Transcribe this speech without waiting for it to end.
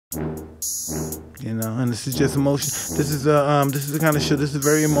You know, and this is just emotion. This is the kind of show. This is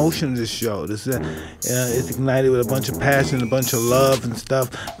very emotional. This show. This is it's ignited with a bunch of passion, a bunch of love and stuff.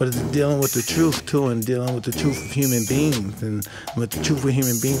 But it's dealing with the truth too, and dealing with the truth of human beings. And with the truth of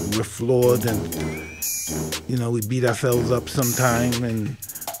human beings, we're flawed, and you know, we beat ourselves up sometimes, and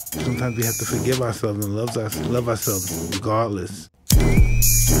sometimes we have to forgive ourselves and love ourselves regardless.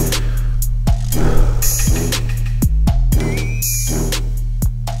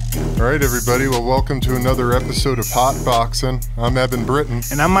 All right, everybody. Well, welcome to another episode of Hotboxin. I'm Evan Britton.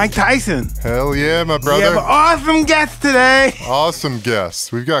 And I'm Mike Tyson. Hell yeah, my brother. We have an awesome guest today. Awesome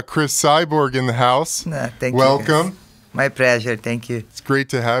guest. We've got Cris Cyborg in the house. Thank you. Welcome. My pleasure. Thank you. It's great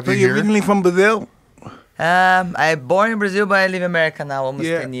to have So you you're here. originally from Brazil? I'm born in Brazil, but I live in America now, almost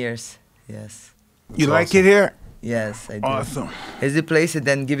Yeah. 10 years. Yes. You like awesome. it here? Yes, I do. Awesome. It's the place that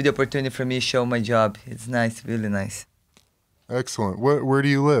then give you the opportunity for me to show my job. It's nice, really nice. Excellent. Where do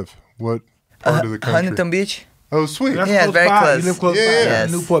you live? What part of the country? Huntington Beach? Oh, sweet. That's Yeah, close very by. close. You live close Yeah, by. yeah.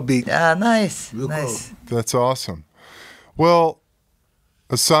 Yes. Newport Beach. Yeah, nice. Real nice. close. That's awesome. Well,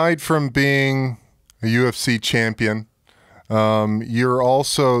 aside from being a UFC champion,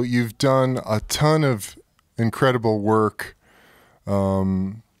 you've done a ton of incredible work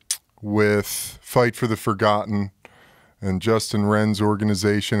with Fight for the Forgotten and Justin Wren's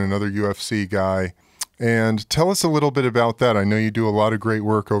organization, another UFC guy. And tell us a little bit about that. I know you do a lot of great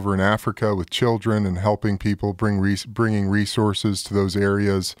work over in Africa with children and helping people, bringing resources to those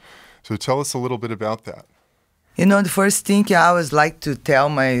areas. So tell us a little bit about that. You know, the first thing I always like to tell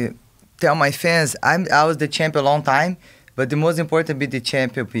my fans, I was the champion a long time, but the most important be the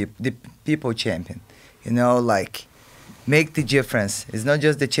champion, the people champion. You know, like make the difference. It's not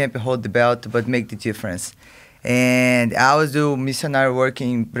just the champion hold the belt, but make the difference. And I was doing missionary work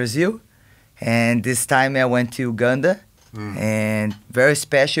in Brazil, and this time I went to Uganda, and very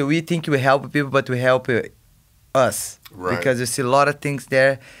special. We think we help people, but we help us, Right. because you see a lot of things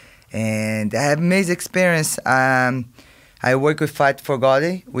there. And I have amazing experience. I work with Fight for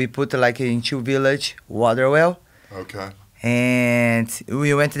God. We put like in 2 village water well, Okay. and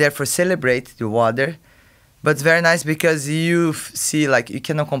we went there for celebrate the water. But it's very nice because you see like you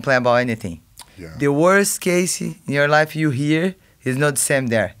cannot complain about anything. Yeah. The worst case in your life you hear is not the same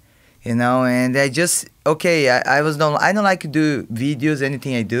there, you know. And I just I don't like to do videos,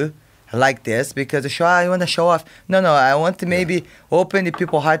 anything I do like this, because I want to show off. No, I want to maybe open the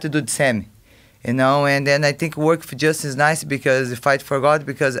people's heart to do the same, you know. And then I think work for justice is nice because the Fight for God,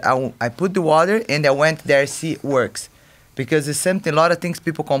 because I put the water and I went there see it works, because it's something a lot of things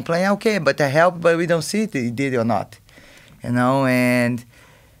people complain, okay, but I help, but we don't see it did or not, you know. And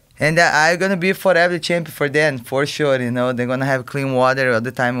I'm gonna be forever champion for them, for sure, you know. They're gonna have clean water all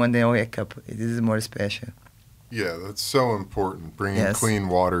the time when they wake up. This is more special. Yeah, that's so important, bringing Yes. clean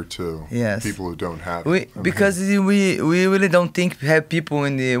water to Yes. people who don't have it. Because we really don't think have people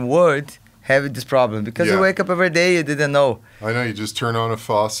in the world have this problem, because Yeah. you wake up every day, you didn't know. I know, you just turn on a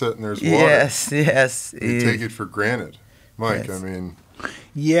faucet and there's water. Yes. You take it for granted. Mike, Yes. I mean,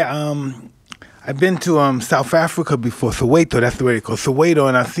 Yeah, I've been to South Africa before, Soweto, that's the way it's called, Soweto,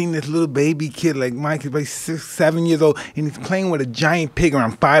 and I've seen this little baby kid like Mike, he's like 6, 7 years old, and he's playing with a giant pig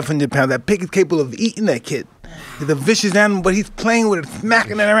around 500 pounds. That pig is capable of eating that kid. He's a vicious animal, but he's playing with it,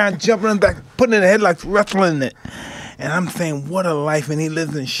 smacking it around, jumping on back, putting it in the head like wrestling it. And I'm saying, what a life, and he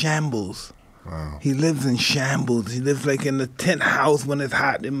lives in shambles. wow. He lives in shambles. He lives like in the tent house when it's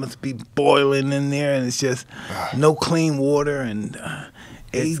hot. It must be boiling in there, and it's just no clean water, and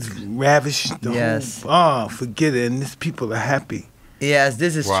AIDS ravished the Yes. whole. Oh, forget it. And these people are happy. Yes,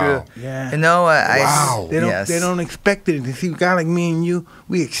 this is Wow. true. Yeah. You know, Wow. They don't expect anything. See, a guy like me and you,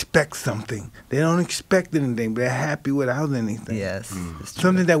 we expect something. They don't expect anything, but they're happy without anything. Yes, it's true.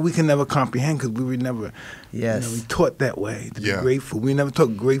 Something that we can never comprehend because we were never, Yes. we taught that way to Yeah. be grateful. We never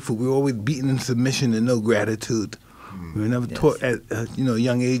taught grateful. We were always beaten in submission and no gratitude. We were never Yes. taught at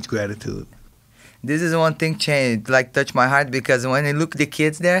young age gratitude. This is one thing changed, like touch my heart, because when I look at the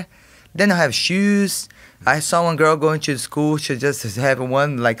kids there, they don't have shoes. I saw one girl going to school, she just have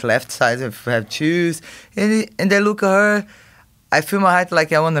one like left side of have shoes, and they look at her. I feel my heart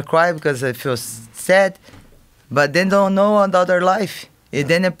like I want to cry because I feel sad, but they don't know about their life. They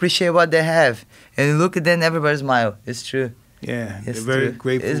didn't appreciate what they have, and you look at them, everybody smile. It's true. Yeah, It's they're very true.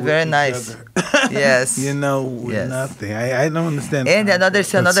 grateful. It's with very each nice. other. Yes. With Yes. nothing. I don't understand. And another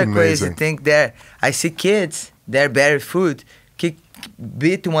crazy amazing. thing there, I see kids, they're barefoot,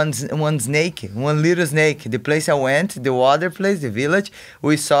 beat one snake, one little snake. The place I went, the water place, the village,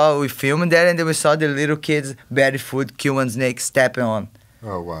 we filmed there, and then we saw the little kids barefoot kill one snake, stepping on.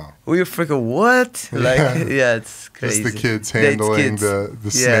 Oh, wow. We were freaking, what? Like, yeah, it's crazy. Just the kids handling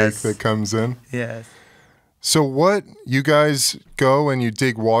the snake that comes in? Yes. So what, you guys go and you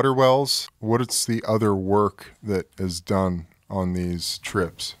dig water wells. What's the other work that is done on these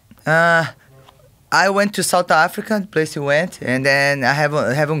trips? I went to South Africa, the place we went, and then I have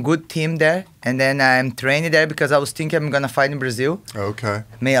a good team there. And then I'm training there because I was thinking I'm going to fight in Brazil. Okay.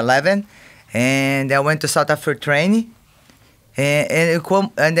 May 11. And I went to South Africa training.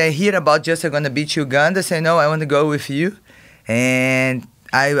 And I hear about just I'm going to beat Uganda. Say, no, I want to go with you. And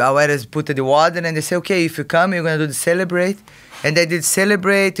I always put the water, and they say, okay, if you come, you're going to do the celebrate. And I did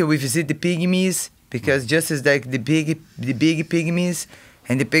celebrate. We visit the pygmies, because just as like the big pygmies.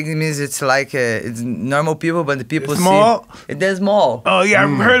 And the pygmies, it's like it's normal people, but the people small? They're small. Oh, yeah,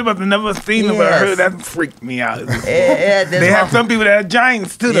 I've heard about them, never seen them, but I heard that freaked me out. They have some people that are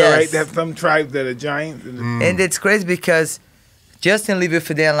giants too, though, right? They have some tribes that are giants. And it's crazy because Justin lived with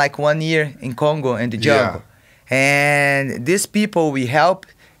them like 1 year in Congo in the jungle. And these people we help,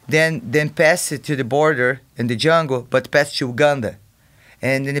 then pass it to the border in the jungle, but pass to Uganda.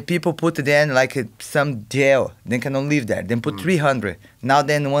 And then the people put them like some jail. They cannot live there. Then put 300. Now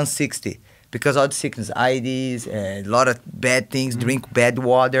then 160. Because all the sickness, IDs, a lot of bad things, drink bad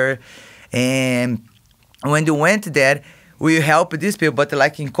water. And when they went there, we help these people. But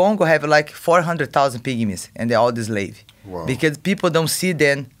like in Congo, have like 400,000 pygmies. And they're all slaves. Wow. Because people don't see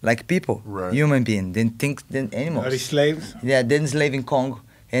them like people, human beings. They think they're animals. Are they slaves? Yeah, they're slaves in Congo.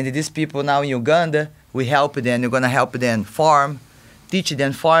 And these people now in Uganda, we help them. We're going to help them farm, teach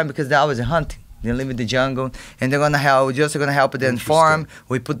them farm, because they're always hunting. They live in the jungle. And they're going to help them farm.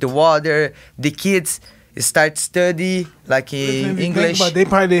 We put the water. The kids start study, like in English. But they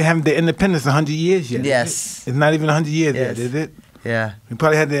probably didn't have their independence 100 years yet. Yes. It's not even 100 years yet, is it? Yeah. We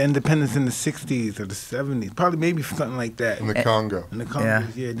probably had their independence in the 60s or the 70s. Probably maybe something like that. In the Congo. In the Congo,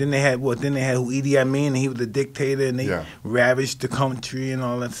 yeah. Then they had what? Then they had Idi Amin, and he was the dictator, and they ravaged the country and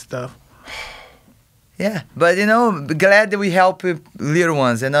all that stuff. Yeah, but you know, glad that we help little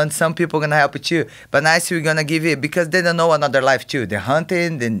ones, and then some people are gonna help it too. But nice we're gonna give it, because they don't know another life too. They're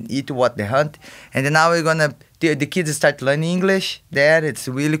hunting, then eat what they hunt, and then now we're gonna the kids start learning English there. It's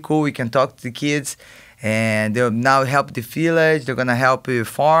really cool. We can talk to the kids, and they'll now help the village. They're gonna help you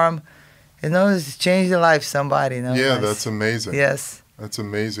farm. You know, it's change the life of somebody. You know, yeah, that's amazing. Yes. That's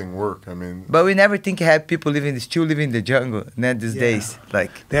amazing work. I mean, but we never think have people still living in the jungle. Not these days. Like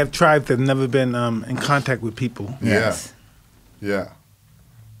they have tribes that have never been in contact with people. Yes. Yeah.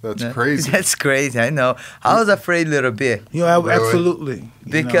 That's crazy. That's crazy. I know. I was afraid a little bit. Really? Absolutely.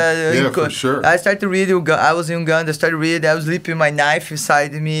 Because for sure. I started reading. I was in Uganda. I started reading. I was sleeping my knife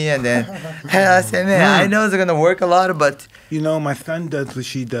inside me, and then I said, "Man, I know it's gonna work a lot, but." You know, my son does what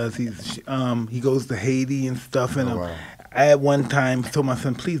she does. He goes to Haiti and stuff, and I at one time told my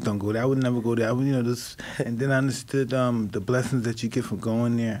son, please don't go there. I would never go there. I would, and then I understood the blessings that you get from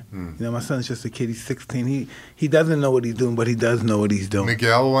going there. You know, my son's just a kid. He's 16. He doesn't know what he's doing, but he does know what he's doing.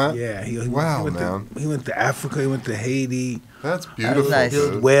 Miguel went? Yeah. He man. He went to Africa. He went to Haiti. That's beautiful. Nice.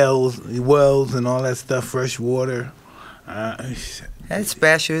 Wells and all that stuff, fresh water. It's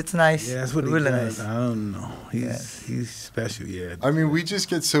special. It's nice. Yeah, that's what he really does. Nice. I don't know. He's special, yeah. I mean, we just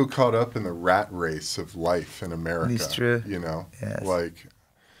get so caught up in the rat race of life in America. It's true. You know, yes. like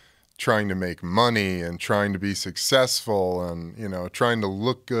trying to make money and trying to be successful and, trying to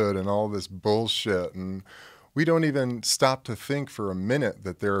look good and all this bullshit. And we don't even stop to think for a minute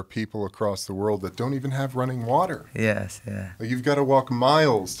that there are people across the world that don't even have running water. Yes, yeah. Like you've got to walk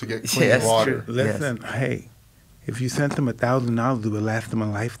miles to get clean water. True. Listen, hey. If you sent them $1,000, it would last them a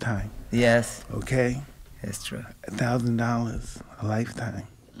lifetime. Yes. Okay? That's true. $1,000, a lifetime.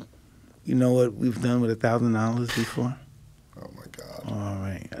 You know what we've done with $1,000 before? Oh, my God. All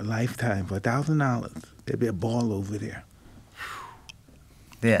right. A lifetime for $1,000. There'd be a ball over there.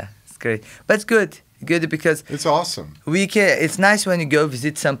 Yeah, it's great. But it's good. Good because... It's awesome. It's nice when you go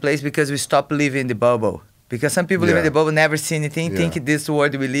visit some place because we stop living in the bubble. Because some people live in the bubble, never see anything, think this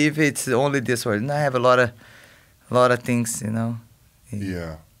world we live, it's only this world. And I have a lot of things,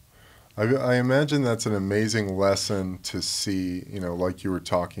 Yeah. I imagine that's an amazing lesson to see, like you were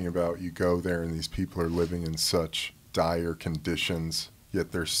talking about, you go there and these people are living in such dire conditions,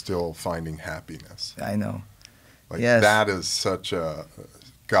 yet they're still finding happiness. I know. Like that is such a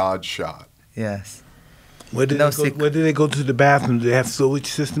God shot. Yes. Where did they go to the bathroom? Did they have sewage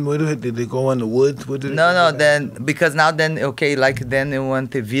system? Did they go in the woods? Because now then they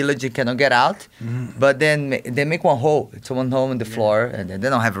want the village, you cannot get out. Mm-hmm. But then they make one hole. It's one hole in the floor, and then they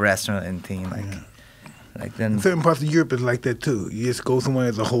don't have a restaurant or anything. Then certain parts of Europe is like that too. You just go somewhere,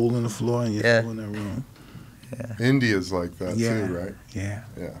 there's a hole in the floor, and you just go in that room. India's like that Yeah. too, right? Yeah.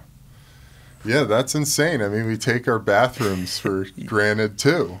 Yeah. Yeah, that's insane. I mean, we take our bathrooms for granted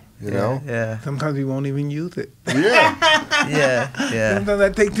too, you know? Yeah. Sometimes we won't even use it. Yeah. Yeah. Sometimes I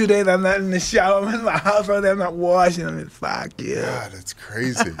take 2 days, I'm not in the shower, I'm in my house all day, I'm not washing. I mean, fuck yeah. God, it's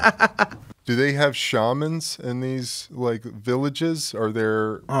crazy. Do they have shamans in these like villages? Are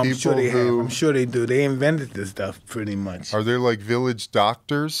there I'm people sure they who have. I'm sure they do. They invented this stuff pretty much. are there like village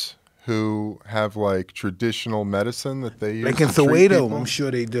doctors who have like traditional medicine that they use? Like in to treat Soweto, people? I'm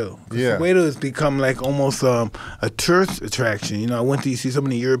sure they do. 'Cause Yeah. Soweto has become like almost a tourist attraction. You know, I went to see so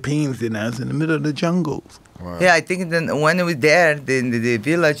many Europeans there now. It's in the middle of the jungles. Wow. Yeah, I think then when we there, the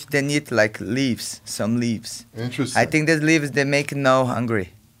village, they need like leaves, some leaves. Interesting. I think these leaves, they make no hungry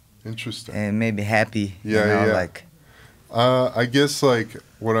Interesting. and maybe happy. Yeah, you know, yeah. Like, I guess like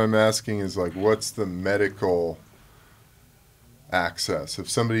what I'm asking is like, what's the medical access? If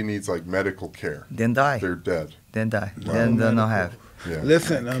somebody needs like medical care, then die. they're dead. Then die. Wow. Then they don't have. Yeah.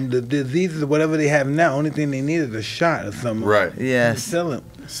 Listen, the diseases, whatever they have now, only thing they need is a shot or something. Right. Yes. Penicillin.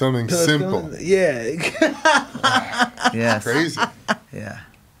 Something simple. Yeah. Yes. Crazy. Yeah.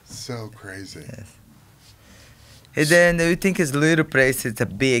 So crazy. And then we think it's little place, it's a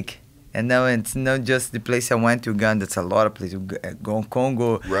big. And now it's not just the place I went to Uganda, it's a lot of places. Go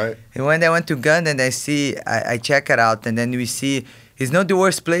Congo. Right. And when I went to Uganda and I check it out, and then we see it's not the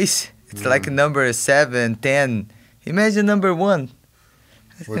worst place. It's like number 7, 10. Imagine number 1.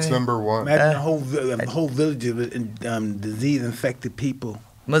 What's number one? Imagine a whole village of disease-infected people.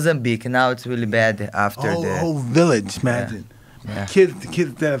 Mozambique, now it's really bad after A the. whole village, imagine. Yeah.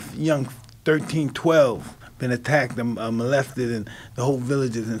 Kids that are young, 13, 12, been attacked and molested, and the whole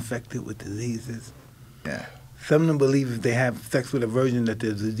village is infected with diseases. Yeah. Some of them believe if they have sex with a virgin that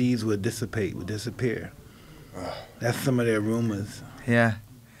the disease will dissipate, will disappear. That's some of their rumors. Yeah.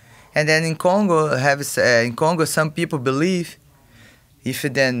 And then in Congo, some people believe if you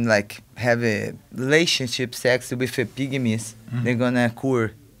then like have a relationship sex with a pygmies, they're gonna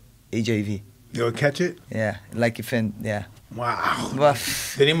cure HIV. You'll catch it? Yeah, like if yeah. Wow. Well,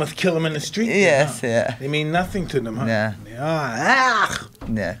 Then they must kill them in the street. then, yes, huh? yeah, They mean nothing to them, huh? Yeah. They are.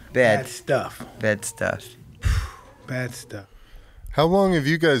 yeah, Bad stuff. bad stuff. Bad stuff. How long have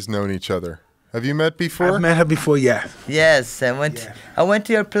you guys known each other? Have you met before? I've met her before, yeah. Yes, Yeah. I went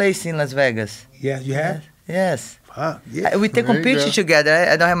to your place in Las Vegas. Yeah, you have? Yes. Yeah. We take There one you picture go. together.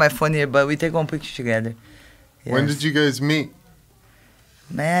 I don't have my phone here, but we take one picture together. When Yes. did you guys meet?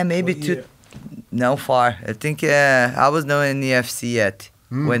 Man, maybe What two. year? No, far. I think I was not in UFC yet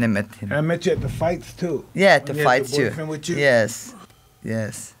when I met him. And I met you at the fights, too. Yeah, at the When you had fights the too. boyfriend with you? Yes,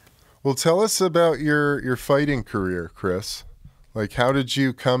 yes. Well, tell us about your fighting career, Chris. Like, how did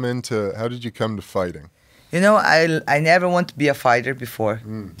you come to fighting? You know, I never want to be a fighter before.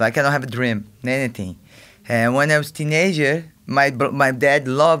 Like I don't have a dream, anything. And when I was teenager, my dad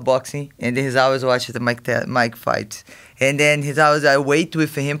loved boxing, and he's always watching the Mike fights. And then I wait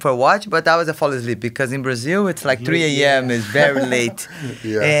with him for a watch, but I was fall asleep because in Brazil it's like 3 a.m. It's very late.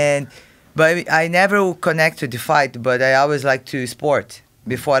 Yeah. But I never connect to the fight, but I always like to sport.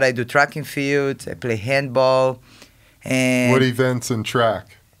 Before I do track and field, I play handball. And What events in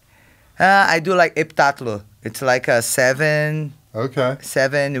track? I do like heptathlon. It's like a 7. Okay.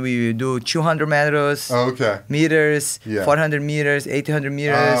 We do 200 meters, Okay. meters, Yeah. 400 meters, 800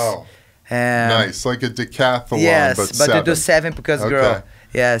 meters. Oh, nice. Like a decathlon, Yes, but but 7. you do 7 because Okay. girl.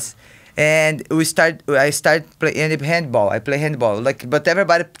 Yes. And I start playing handball. I play handball. But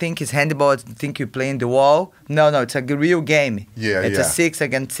everybody think it's handball. Think you play in the wall. No, it's a real game. Yeah, it's yeah. a 6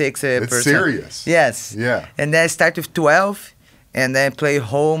 against 6 It's person. serious. Yes. Yeah. And then I start with 12, and then play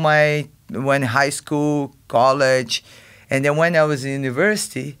when high school, college, and then when I was in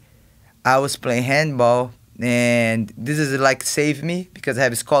university, I was playing handball, and this is like save me because I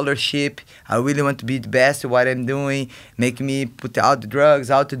have a scholarship. I really want to be the best at what I'm doing, make me put out the drugs,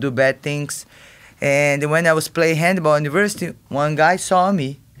 out to do bad things. And when I was playing handball in university, one guy saw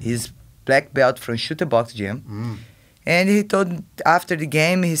me. He's black belt from HOTBOX gym. And he told, after the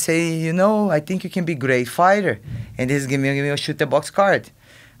game, he said, I think you can be a great fighter. And he's giving me a HOTBOX card.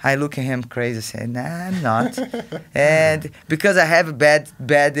 I look at him crazy, I say, nah, I'm not. And because I have bad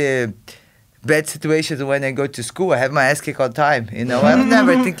situations when I go to school, I have my ass kicked all the time. I would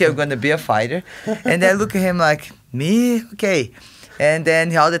never think I'm going to be a fighter. And I look at him like, me? Okay. And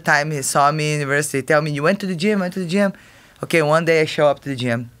then all the time he saw me in university, tell me, you went to the gym? Okay, one day I show up to the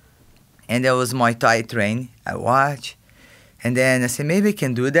gym. And there was Muay Thai training. I watch. And then I said, maybe I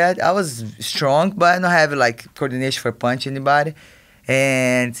can do that. I was strong, but I don't have like coordination for punch anybody.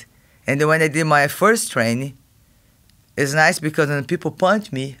 And then when I did my first training, it's nice because when people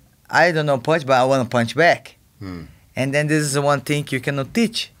punch me, I don't know punch, but I want to punch back. And then this is the one thing you cannot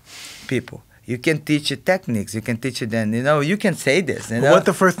teach people. You can teach techniques. You can teach them. You know, you can say this. You know? What's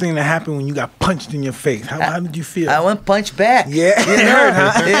the first thing that happened when you got punched in your face? How did you feel? I want to punch back. Yeah, you it know? hurt,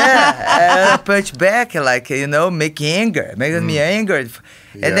 huh? Yeah, I punch back, like, you know, make anger, making me angered.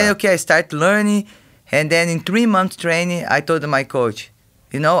 And then, okay, I start learning. And then in 3 months training, I told my coach,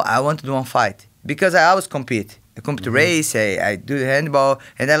 you know, I want to do one fight. Because I always compete. I compete to race, I do handball,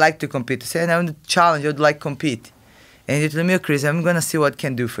 and I like to compete. I said, I want to challenge, I would like to compete. And he told me, Chris, I'm going to see what I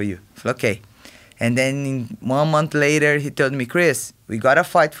can do for you. I said, okay. And then 1 month later, he told me, Chris, we got a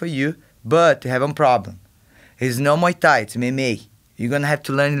fight for you, but you have a problem. It's no Muay Thai, it's MMA. You're going to have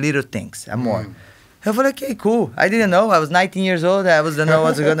to learn little things more. I thought, okay, cool. I didn't know. I was 19 years old. I didn't know it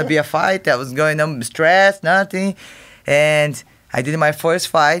was going to be a fight. I was going on stressed, nothing. And I did my first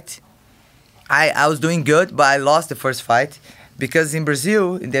fight. I was doing good, but I lost the first fight. Because in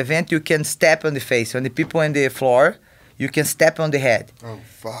Brazil, in the event, you can step on the face. When the people on the floor, you can step on the head. Oh,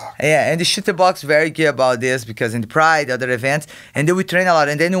 fuck. Yeah, and the shooter box very good about this because in the Pride, other events, and then we train a lot.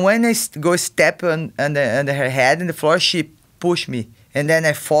 And then when I go step on her head in the floor, she push me. And then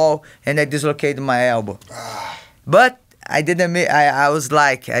I fall and I dislocate my elbow. But I didn't, I was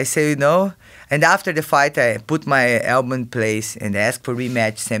like, I say, you know, and after the fight, I put my elbow in place and asked for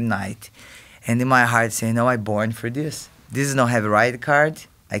rematch same night. And in my heart, say, no, I'm born for this. This is not have a right card.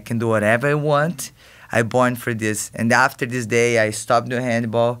 I can do whatever I want. I born for this. And after this day, I stopped doing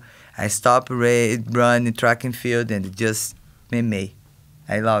handball. I stopped running track and field, and it just made me.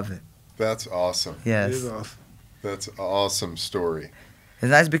 I love it. That's awesome. Yes. It is awesome. That's an awesome story. It's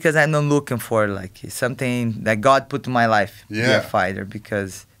nice because I'm not looking for like something that God put in my life. Yeah. Be a fighter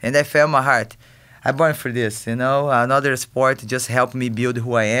and I felt my heart. I born for this, you know. Another sport just helped me build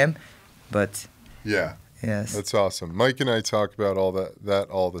who I am, but yeah. Yes. That's awesome. Mike and I talk about all that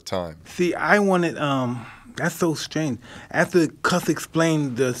all the time. See, I wanted, that's so strange. After Cuss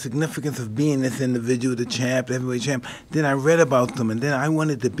explained the significance of being this individual, the champ, the heavyweight champ, then I read about them, and then I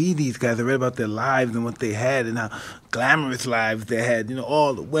wanted to be these guys. I read about their lives and what they had and how glamorous lives they had. You know,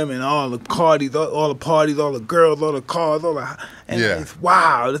 all the women, all the parties, all the parties, all the girls, all the cars, and it's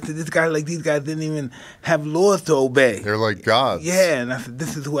wow. This guy, like these guys didn't even have laws to obey. They're like gods. Yeah, and I said,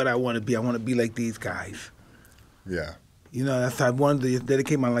 this is what I want to be. I want to be like these guys. Yeah. You know, that's how I wanted to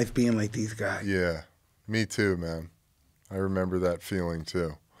dedicate my life being like these guys. Yeah. Me too, man. I remember that feeling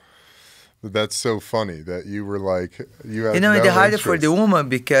too. But that's so funny that you were like, you had know, no it's harder interest. for the woman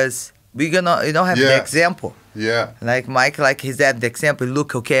because you don't have the example. Yeah. Like Mike, like he's at the example.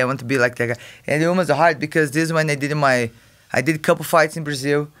 Look, okay, I want to be like that guy. And the woman's hard because this is when I did a couple fights in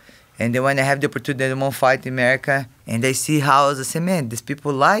Brazil. And then when I have the opportunity to one fight in America, and they see how I say, man, these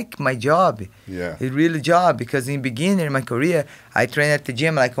people like my job. Yeah. It's really job because in the beginning of my career, I trained at the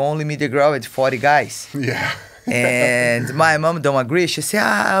gym like only me the girl with 40 guys. Yeah. And my mom don't agree. She said,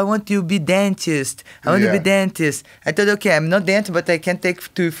 I want to be dentist. I want to be dentist. I thought, okay, I'm not dentist, but I can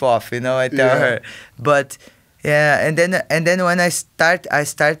take tooth off, you know, I tell her. But yeah, and then when I start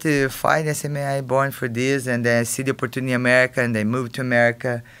to fight, I say, man, I'm born for this. And then I see the opportunity in America, and I moved to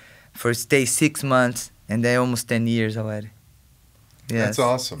America for stay 6 months, and then almost 10 years already. Yes. That's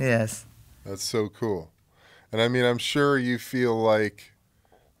awesome. Yes. That's so cool. And I mean, I'm sure you feel like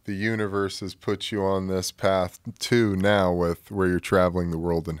the universe has put you on this path too now with where you're traveling the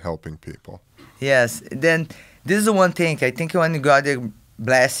world and helping people. Yes. Then this is the one thing. I think when God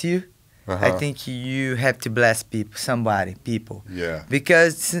bless you, I think you have to bless people. Yeah.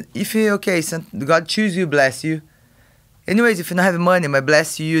 Because if you, God choose you, bless you. Anyways, if you don't have money, I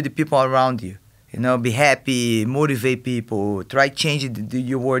bless you, the people around you. You know, be happy, motivate people, try to change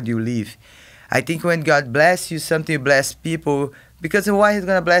your world you live. I think when God bless you, something you bless people, because why He's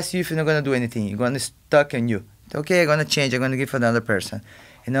going to bless you if you're not going to do anything? You're going to stuck in you. Okay, I'm going to change, I'm going to give another person.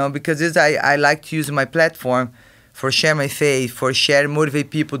 You know, because this, I like to use my platform for share my faith, for share,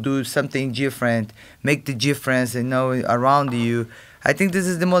 motivate people, do something different, make the difference, you know, around you. I think this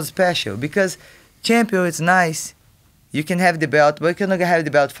is the most special because champion, it's nice. You can have the belt, but you cannot have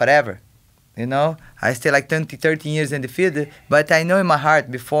the belt forever. You know, I stay like 13 years in the field, but I know in my heart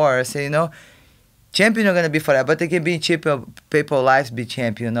before, I say, you know, champion not going to be forever, but they can be in people's lives, be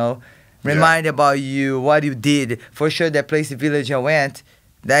champion, you know. Remind about you, what you did. For sure, that place, the village I went,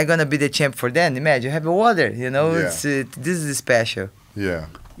 they're going to be the champ for them. Imagine, have a water, you know, this is special. Yeah.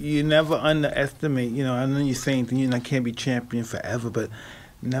 You never underestimate, you know, I know you're saying you know, I can't be champion forever, but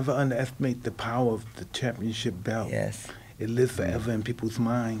never underestimate the power of the championship belt. Yes. It lives forever in people's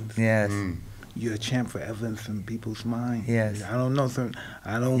minds. Yes. You're a champ forever in some people's minds. Yes. I don't know.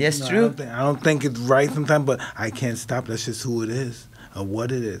 I don't. Yes, you know, true. I don't think it's right sometimes, but I can't stop. That's just who it is. of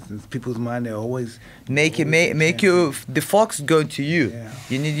what it is. In people's mind, they always make you the focus go to you. Yeah.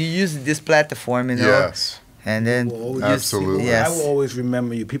 You need to use this platform, you know. Yes. And then Absolutely. I will always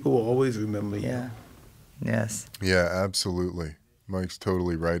remember you. People will always remember you. Yeah. Yes. Yeah, absolutely. Mike's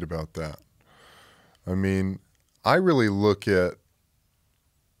totally right about that. I mean, I really look at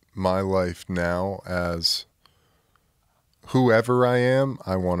my life now as whoever I am,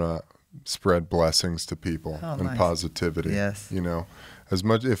 I want to spread blessings to people and nice. Positivity. Yes. You know, as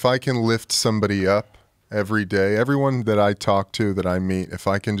much, if I can lift somebody up every day, everyone that I talk to, that I meet, if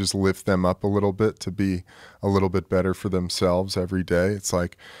I can just lift them up a little bit to be a little bit better for themselves every day, it's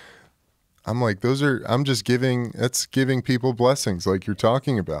like, I'm just giving people blessings like you're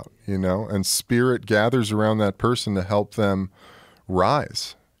talking about, you know, and spirit gathers around that person to help them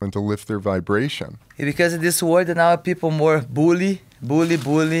rise and to lift their vibration. Because in this world now, people more bully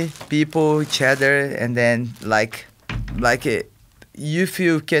people, each other, and then like if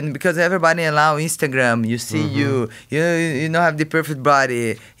you can, because everybody allow Instagram, you see you don't have the perfect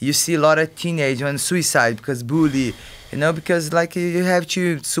body, you see a lot of teenage on suicide because bully, you know, because like you have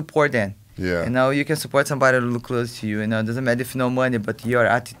to support them. Yeah. You know, you can support somebody who look close to you. You know, it doesn't matter if no money, but your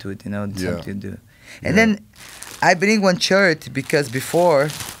attitude, you know, something you do. And then I bring one shirt because before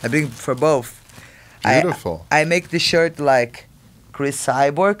I bring for both. Beautiful. I make the shirt like Cris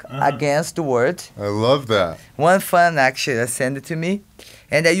Cyborg against the world. I love that. One fan actually sent it to me,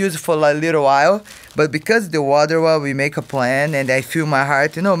 and I use it for a little while. But because the other one, we make a plan, and I feel my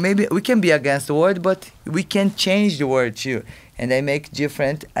heart. You know, maybe we can be against the world, but we can change the world too. And I make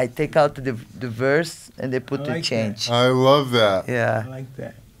different. I take out the verse and they put the change. I love that. Yeah. I like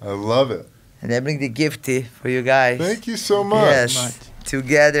that. I love it. And I bring the gift for you guys. Thank you so much. Yes.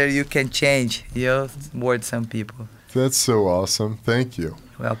 Together you can change your world, some people. That's so awesome. Thank you.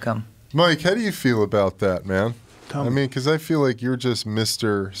 Welcome. Mike, how do you feel about that, man? Tell I me. mean, because I feel like you're just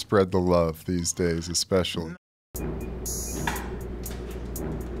Mr. Spread the Love these days, especially.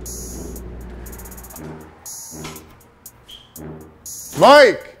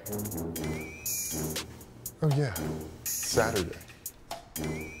 Mike! Oh, yeah. Saturday.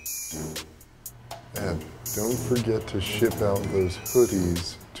 And don't forget to ship out those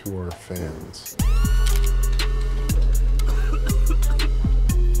hoodies to our fans.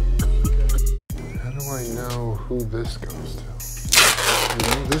 How do I know who this goes to? You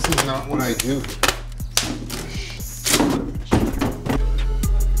know, this is not what I do.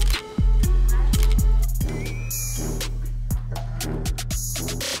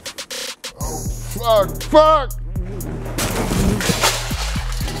 Oh, fuck!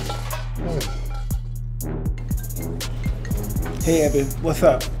 Hey, Eben, what's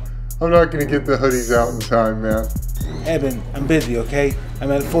up? I'm not gonna get the hoodies out in time, man. Eben, I'm busy, okay?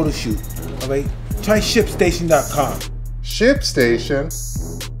 I'm at a photo shoot, all right? Try ShipStation.com. ShipStation?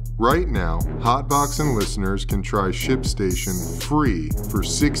 Right now, Hotboxin listeners can try ShipStation free for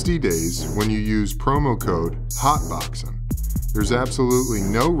 60 days when you use promo code HOTBOXIN. There's absolutely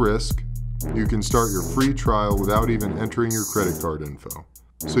no risk. You can start your free trial without even entering your credit card info.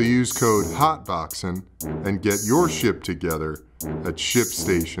 So use code HOTBOXIN and get your ship together at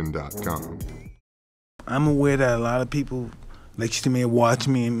ShipStation.com. I'm aware that a lot of people lecture to me and watch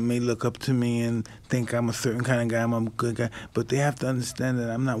me and may look up to me and think I'm a certain kind of guy, I'm a good guy, but they have to understand that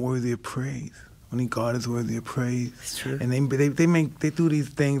I'm not worthy of praise. Only God is worthy of praise. It's true. And they do these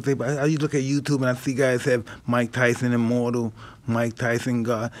things. I look at YouTube and I see guys have Mike Tyson, Immortal, Mike Tyson,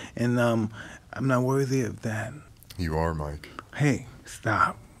 God, and I'm not worthy of that. You are, Mike. Hey,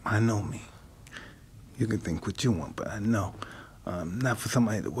 stop. I know me. You can think what you want, but I know. Not for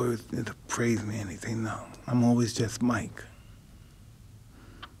somebody to praise me or anything, no. I'm always just Mike.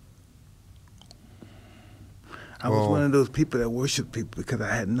 I was one of those people that worship people because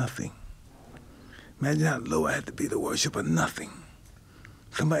I had nothing. Imagine how low I had to be to worship a nothing.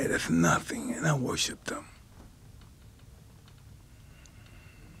 Somebody that's nothing, and I worship them.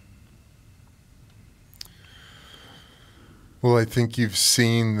 Well, I think you've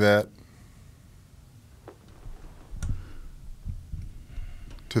seen that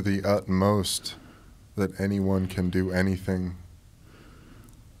to the utmost, that anyone can do anything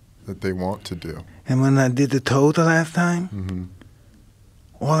that they want to do. And when I did the toe the last time,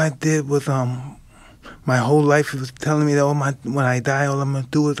 all I did was my whole life was telling me that when I die, all I'm gonna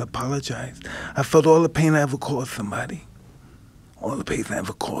do is apologize. I felt all the pain I ever caused somebody, all the pain I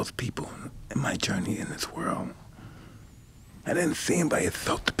ever caused people in my journey in this world. I didn't see anybody that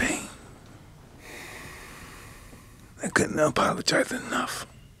felt the pain. I couldn't apologize enough.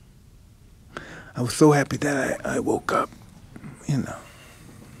 I was so happy that I woke up, you know.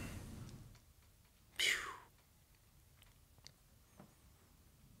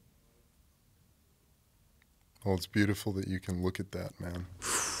 Well, it's beautiful that you can look at that, man.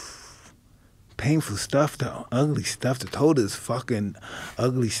 Painful stuff, though. Ugly stuff. The total is fucking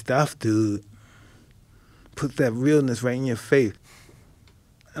ugly stuff, dude. Put that realness right in your face.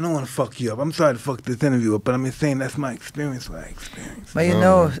 I don't want to fuck you up. I'm sorry to fuck this interview up, but I'm just saying that's my experience, what I experienced. But you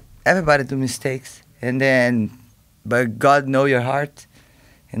know, everybody do mistakes. But God know your heart.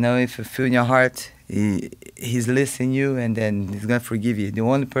 You know, if you feel in your heart, He's listening you, and then He's going to forgive you. The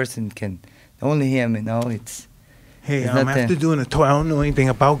only person can, only Him, you know, Hey, after doing a tour, I don't know anything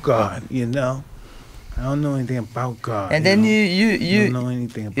about God, you know? I don't know anything about God. And then you don't know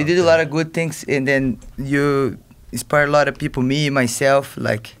anything about you did a lot of good things, and then you inspired a lot of people, me, myself,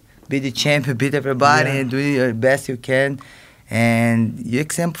 like, be the champion, beat everybody, and do your best you can. And you're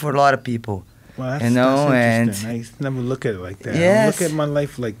example for a lot of people. Well, that's, you know, that's I used to never look at it like that. Yes. I don't look at my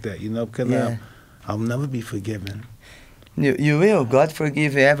life like that, you know, because I'll never be forgiven. You will. God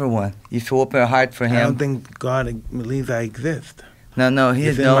forgive everyone if you open your heart for Him. I don't think God believes I exist. No,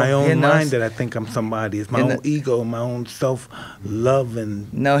 It's in my own mind that I think I'm somebody. It's my own ego, my own self-love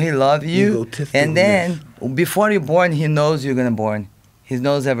and no, He loves you. And then, before you're born, He knows you're going to born. He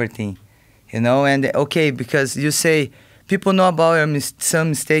knows everything. You know, and okay, because you say, people know about some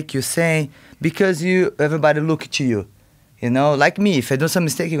mistake you're saying because everybody look to you. You know, like me, if I do some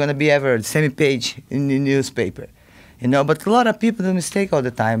mistake, you're going to be ever the same page in the newspaper. You know, but a lot of people do mistake all the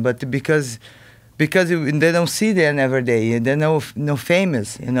time, but because they don't see them every day, they're no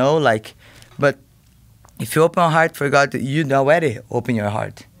famous, you know, like, but if you open your heart for God, you already open your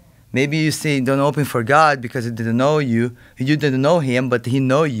heart. Maybe you say don't open for God because He didn't know you didn't know Him, but He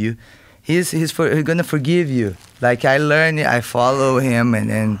know you. He's gonna forgive you. Like I learned, I follow Him,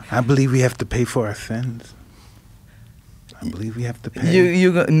 and I believe we have to pay for our sins. I believe we have to pay.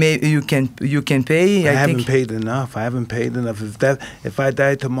 You can pay. I haven't paid enough. I haven't paid enough. If I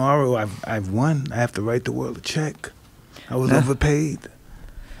die tomorrow, I've won. I have to write the world a check. I was overpaid.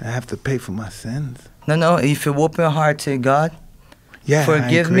 I have to pay for my sins. No. If you open your heart to God,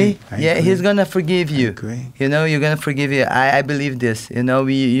 forgive me. He's gonna forgive you. I agree. You know, you're gonna forgive you. I believe this. You know,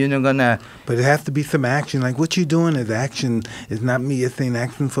 you're not gonna. But it has to be some action. Like what you're doing is action. It's not me. It's saying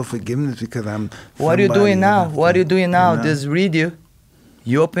action for forgiveness because I'm. What are you doing now? What are you doing now? Just read you.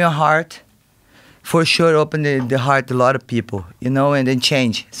 You open your heart. For sure, open the heart to a lot of people. You know, and then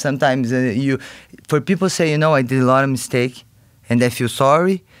change. Sometimes for people say, you know, I did a lot of mistake, and I feel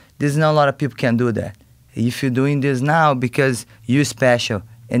sorry. There's not a lot of people can do that. If you're doing this now because you're special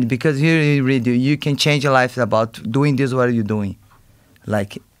and because you can change your life about doing this, what are you doing?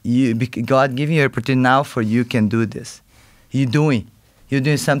 Like God giving you an opportunity now for you can do this. You're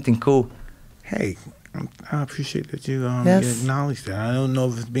doing something cool. Hey, I appreciate that you acknowledge that. I don't know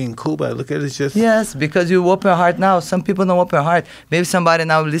if it's being cool, but I look at it as just... Yes, because you open your heart now. Some people don't open your heart. Maybe somebody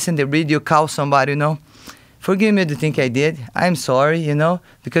now listen to the radio, call somebody, you know. Forgive me the thing I did. I'm sorry, you know,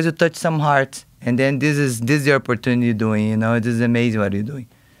 because you touched some hearts. And then this is your opportunity you're doing, you know. This is amazing what you're doing.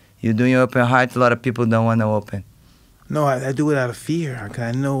 You're doing your open heart. A lot of people don't want to open. No, I do it out of fear.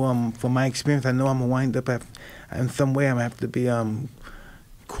 I know from my experience, I know I'm going to wind up in some way I'm going to have to be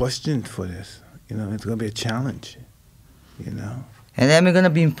questioned for this. You know, it's going to be a challenge, you know. And I'm going to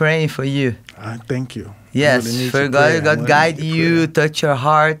be praying for you. Thank you. Yes, for God guide you, touch your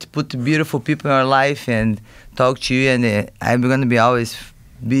heart, put beautiful people in your life and talk to you. And I'm going to be always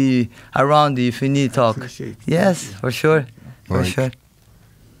be around you if you need to talk. Yes, for sure. For sure.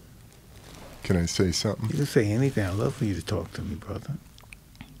 Can I say something? You can say anything. I'd love for you to talk to me, brother.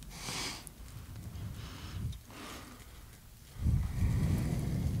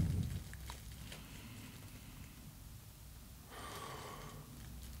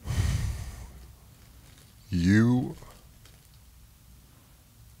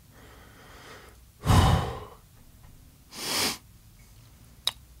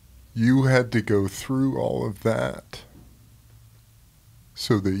 You had to go through all of that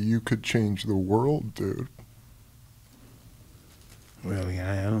so that you could change the world, dude. Really,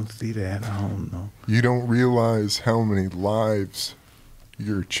 I don't see that. I don't know. You don't realize how many lives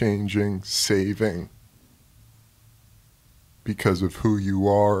you're changing, saving, because of who you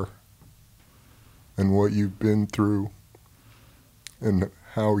are and what you've been through and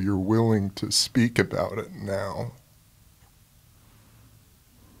how you're willing to speak about it now.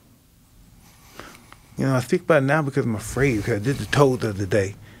 You know, I speak about it now because I'm afraid, because I did the toe the other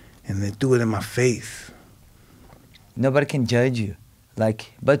day, and they threw it in my face. Nobody can judge you.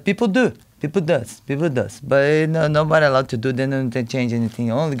 But people do. People does. But nobody allowed to do. They don't change anything.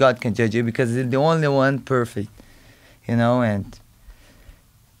 Only God can judge you because He's the only one perfect. You know, and...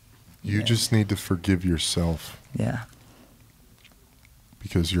 You just need to forgive yourself. Yeah.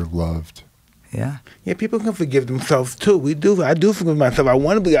 Because you're loved. Yeah. Yeah, people can forgive themselves too. We do. I do forgive myself. I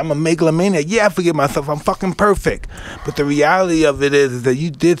want to be. I'm a megalomaniac. Yeah, I forgive myself. I'm fucking perfect. But the reality of it is that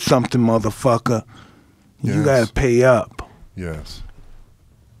you did something, motherfucker. You Yes. gotta pay up. Yes.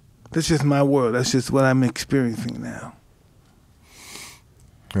 That's just my world. That's just what I'm experiencing now.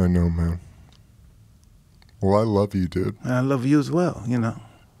 I know, man. Well, I love you, dude. And I love you as well. You know.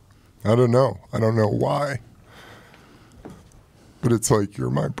 I don't know. I don't know why. But it's like,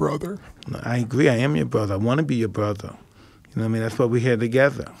 you're my brother. I agree. I am your brother. I want to be your brother. You know what I mean? That's why we're here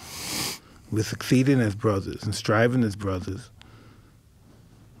together. We're succeeding as brothers and striving as brothers.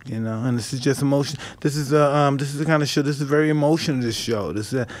 You know, and this is just emotion. This is the kind of show. This is very emotional. This show.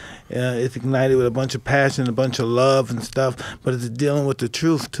 This is it's ignited with a bunch of passion, a bunch of love and stuff. But it's dealing with the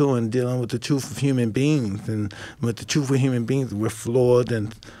truth too, and dealing with the truth of human beings. And with the truth of human beings, we're flawed,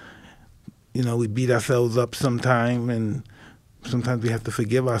 and you know, we beat ourselves up sometime, and sometimes we have to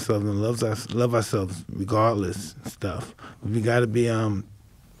forgive ourselves and love ourselves regardless and stuff. We got to be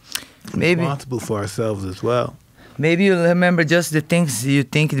Maybe responsible for ourselves as well. maybe you remember just the things you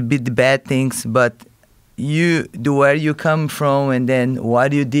think to be the bad things, but where you come from and then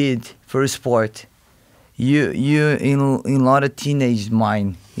what you did for sport. You in a lot of teenage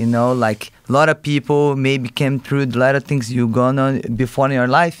mind, you know, like a lot of people maybe came through a lot of things you gone on before in your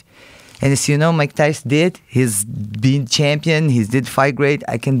life. And as you know, Mike Tyson did. He's been champion. He did fight great.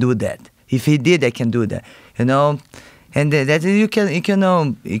 I can do that. If he did, I can do that. You know, and that you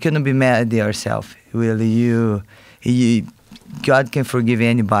cannot be mad at yourself. Really, God can forgive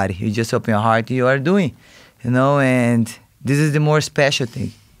anybody. You just open your heart. You are doing, you know, and this is the more special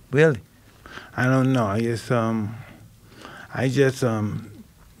thing, really. I don't know. I just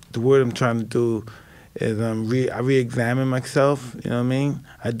the word I'm trying to do is I re-examine myself. You know what I mean?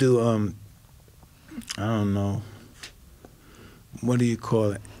 I do I don't know. What do you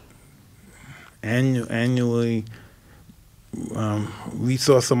call it? Annually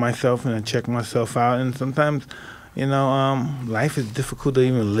resource of myself, and I check myself out. And sometimes, you know, life is difficult to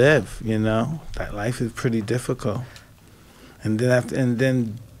even live. You know, that life is pretty difficult. And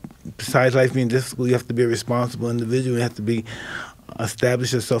then besides life being difficult, you have to be a responsible individual. You have to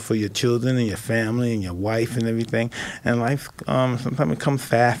establish yourself for your children and your family and your wife and everything. And life, sometimes it comes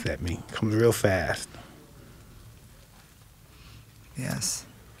fast at me. It comes real fast. Yes.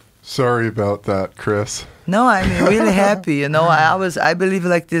 Sorry about that, Cris. No, I'm really happy. You know, I believe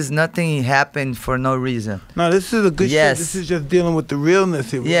like this. Nothing happened for no reason. No, this is a good Yes. shit. This is just dealing with the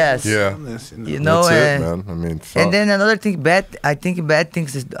realness here. Yes. Yeah. Realness, You know, That's it, man. I mean, fuck. and then another thing, I think bad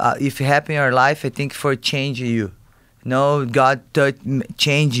things is if it happen in your life, I think for change you. No, God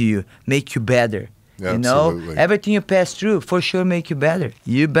change you, make you better. You know, Absolutely. everything you pass through for sure make you better.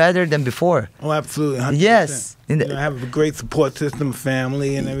 You better than before. Oh, absolutely. 100%. Yes. You know, I have a great support system,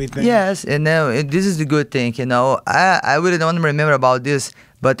 family, and everything. Yes, and this is the good thing. You know, I really don't remember about this,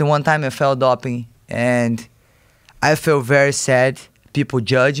 but one time I fell doping and I felt very sad. People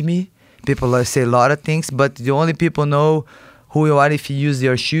judge me. People say a lot of things, but the only people know who you are if you use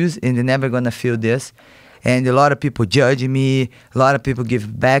your shoes, and they're never gonna feel this. And a lot of people judge me. A lot of people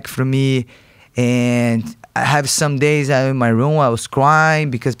give back from me. And I have some days in my room I was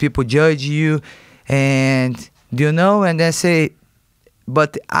crying because people judge you. And, you know, and I say,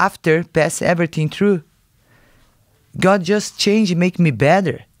 but after pass everything through, God just changed, make me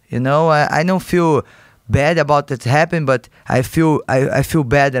better. You know, I don't feel bad about that happened, but I feel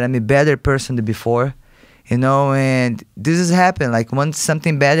better. I'm a better person than before. You know, and this has happened. Like, once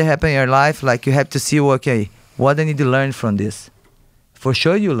something bad happen in your life, like, you have to see, okay, what I need to learn from this. For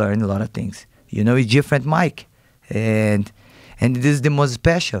sure you learn a lot of things. You know, it's different Mike. And this is the most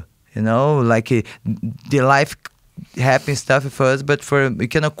special, you know, like the life happens stuff for us, but you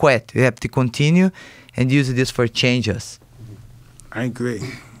cannot quit. You have to continue and use this for changes. I agree.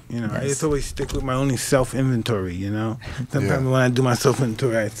 You know, Yes. I just always stick with my only self-inventory, you know. Sometimes Yeah. when I do my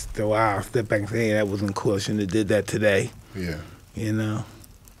self-inventory, I step back and say, hey, that wasn't cool. I shouldn't have did that today, Yeah. you know.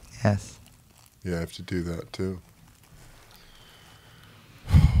 Yes. Yeah, I have to do that too.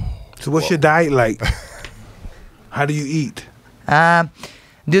 So what's your diet like? How do you eat?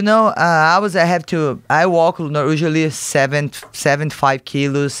 You know, I walk usually 75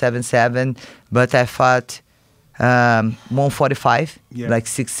 kilos, 77, but I fought 145, Yeah. like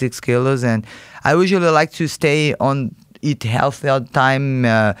 6 kilos, and I usually like to eat healthy all the time,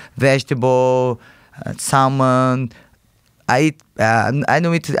 vegetable, salmon. I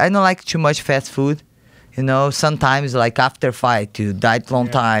don't like too much fast food. You know, sometimes like after fight to diet long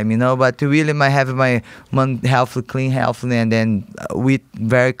time, you know, but really I have my clean healthy, and then eat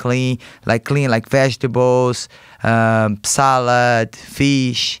very clean like vegetables, salad,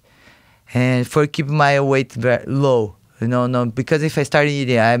 fish, and for keep my weight very low. You know, no, because if I start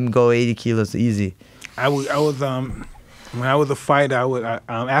eating, I'm go 80 kilos easy. I was when I was a fighter,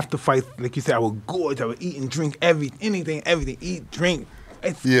 after fight, like you said, I would gorge. I would eat and drink anything, eat, drink.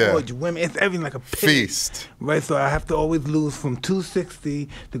 It's gorge, women, it's everything like a pig. Feast. Right, so I have to always lose from 260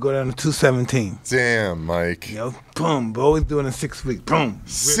 to go down to 217. Damn, Mike. You know, boom, but always doing it in 6 weeks. Boom.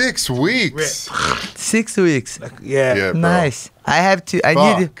 6 weeks. 6 weeks. Like, yeah, bro. Nice. I have to.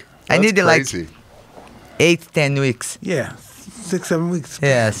 I need like 8-10 weeks. Yeah, 6-7 weeks.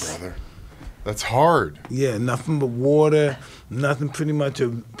 Yes. Brother. That's hard. Yeah, nothing but water. Nothing. Pretty much a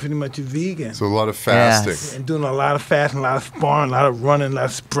vegan. So a lot of fasting. Yes. And doing a lot of fasting, a lot of sparring, a lot of running, a lot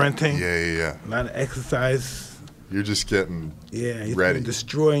of sprinting. Yeah. A lot of exercise. You're just getting you're ready.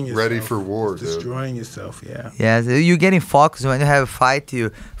 Destroying yourself. Ready for war, dude. Destroying yourself, yeah. Yes, you're getting focused when you have a fight.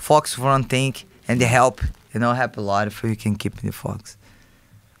 You focus for one thing, and they help. You know, help a lot if you can keep the focus.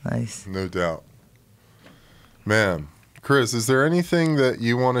 Nice. No doubt. Man, Cris, is there anything that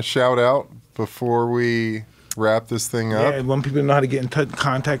you want to shout out before we wrap this thing up? Yeah, I want people to know how to get in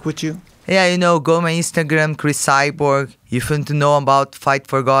contact with you. Yeah, you know, go my Instagram, Cris Cyborg. If you want to know about Fight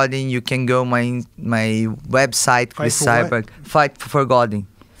for Godin, you can go my website, Cris Cyborg. Fight for Godin.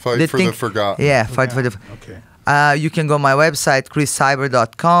 Fight for the forgotten. Yeah, Fight for the. Okay. You can go my website,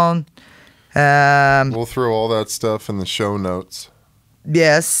 chriscyborg.com. We'll throw all that stuff in the show notes.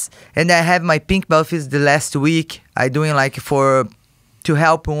 Yes, and I have my pink belt is the last week. I doing like to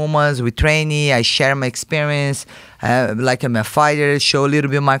help women with training. I share my experience, like I'm a fighter, show a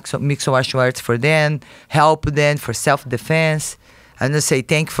little bit of mixed martial arts for them, help them for self-defense. And just say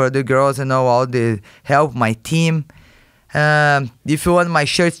thank you for the girls and all the help, my team. If you want my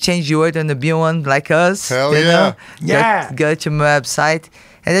shirts, change your word on the be one like us. Hell you know? Yeah. Go to my website.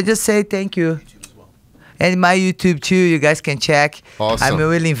 And I just say thank you. And my YouTube too, you guys can check. Awesome. I'm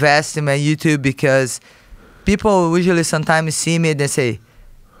really invest in my YouTube because people usually sometimes see me, they say,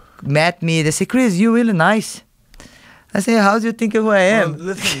 met me, they say, Cris, you really nice. I say, how do you think of who I am? Well,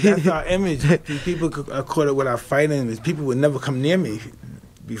 listen, that's our image. People are caught up with our fighting image. People would never come near me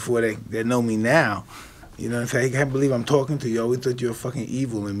before they know me now. You know what I'm saying? I can't believe I'm talking to you. I always thought you were fucking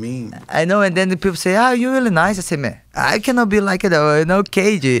evil and mean. I know, and then the people say, oh, you're really nice. I say, man, I cannot be like that. You know,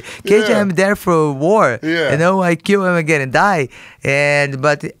 KG, I'm there for war. Yeah. You know, I kill him again and die.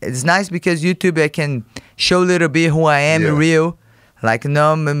 But it's nice because YouTube, I can show a little bit who I am real. Like,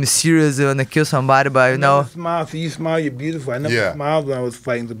 no, I'm serious, I want to kill somebody, but you know. Smile. So you smile, you're beautiful. I never smiled when I was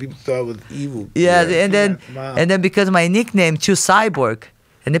fighting, so people thought I was evil. Yeah, and then because my nickname, Cris Cyborg.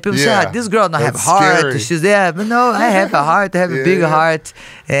 And the people say, this girl don't have heart. Scary. She's there. But no, I have a heart. I have a big heart.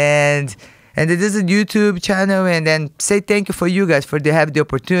 And it is a YouTube channel. And then say thank you for you guys for they have the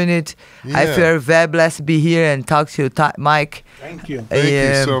opportunity. I feel very blessed to be here and talk to you, Mike. Thank you. Thank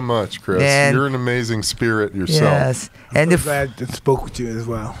you so much, Cris. You're an amazing spirit yourself. Yes. I'm so glad to spoke with you as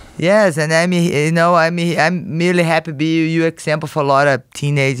well. Yes, and I'm really happy to be you example for a lot of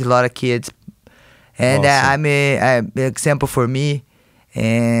teenagers, a lot of kids. And I'm an example for me.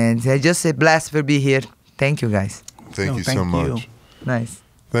 And I just say blessed for being here. Thank you, guys. Thank you so much. Nice.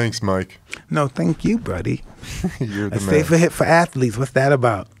 Thanks, Mike. No, thank you, buddy. You're the a man. safer hit for athletes. What's that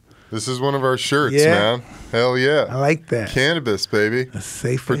about? This is one of our shirts, man. Hell yeah. I like that. Cannabis, baby. A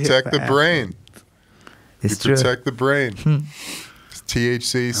safer Protect hit for the brain. It's true. Protect the brain. It's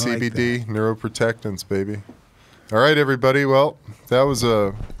THC, CBD, neuroprotectants, baby. All right, everybody. Well, that was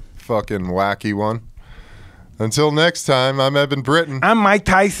a fucking wacky one. Until next time, I'm Evan Britton. I'm Mike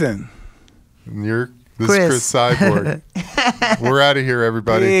Tyson. And this is Cris Cyborg. We're out of here,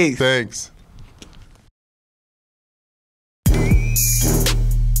 everybody. Peace. Thanks.